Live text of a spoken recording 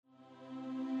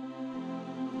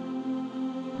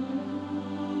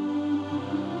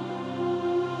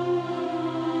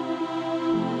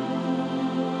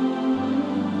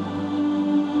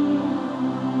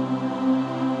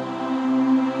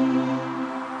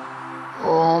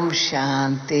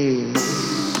शांति।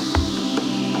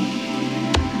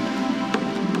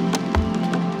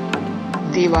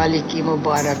 दिवाली की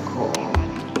मुबारक हो।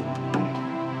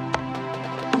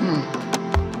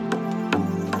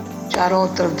 चारों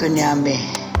तरफ दुनिया में,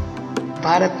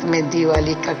 भारत में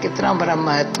दिवाली का कितना बड़ा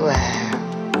महत्व है।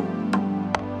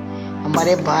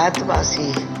 हमारे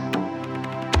भारतवासी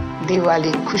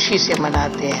दिवाली खुशी से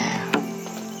मनाते हैं।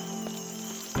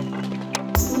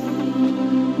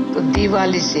 तो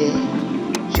दिवाली से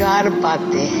 4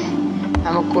 बातें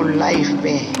हमको लाइफ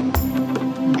में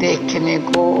देखने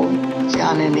को,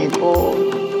 जानने को,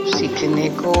 सीखने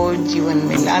को, जीवन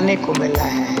में लाने को मिला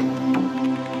है।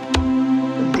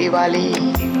 दिवाली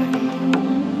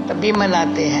तभी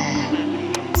मनाते हैं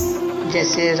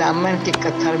जैसे रामायण की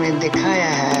कथा में दिखाया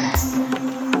है,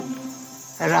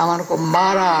 रावण को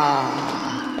मारा।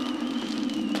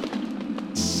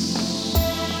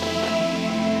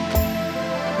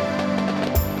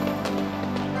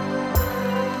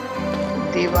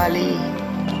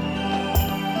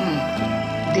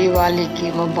 दिवाली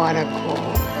की मुबारक हो।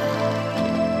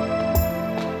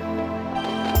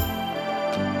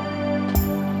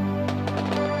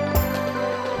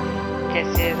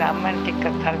 जैसे रामायण की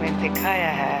कथा में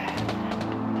दिखाया है,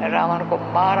 रावण को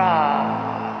मारा।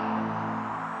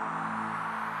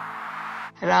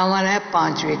 रावण है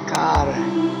 5 विकार,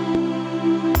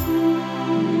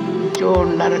 जो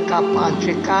नर का 5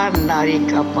 विकार, नारी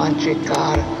का 5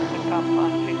 विकार,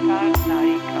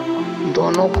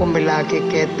 दोनों को मिला के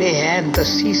कहते हैं 10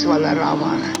 शीश वाला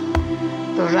रावण।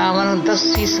 तो रावण 10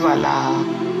 शीश वाला,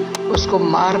 उसको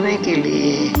मारने के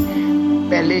लिए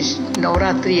पहले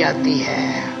नवरात्रि आती है,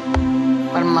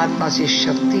 परमात्मा से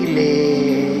शक्ति ले।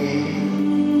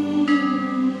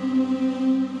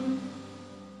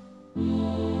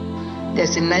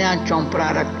 जैसे नया चौपड़ा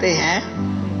रखते हैं,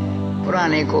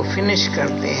 पुराने को फिनिश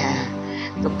करते हैं।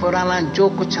 तो पुराना जो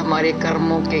कुछ हमारे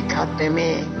कर्मों के खाते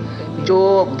में जो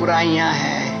बुराइयां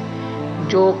हैं,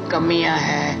 जो कमियां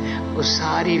हैं, वो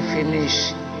सारी फिनिश।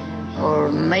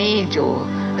 और नई जो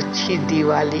अच्छी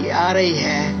दिवाली आ रही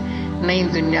है, नई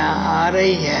दुनिया आ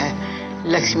रही है,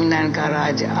 लक्ष्मी नारायण का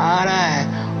राज आ रहा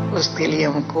है, उसके लिए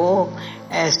हमको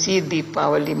ऐसी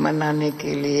दीपावली मनाने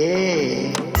के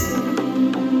लिए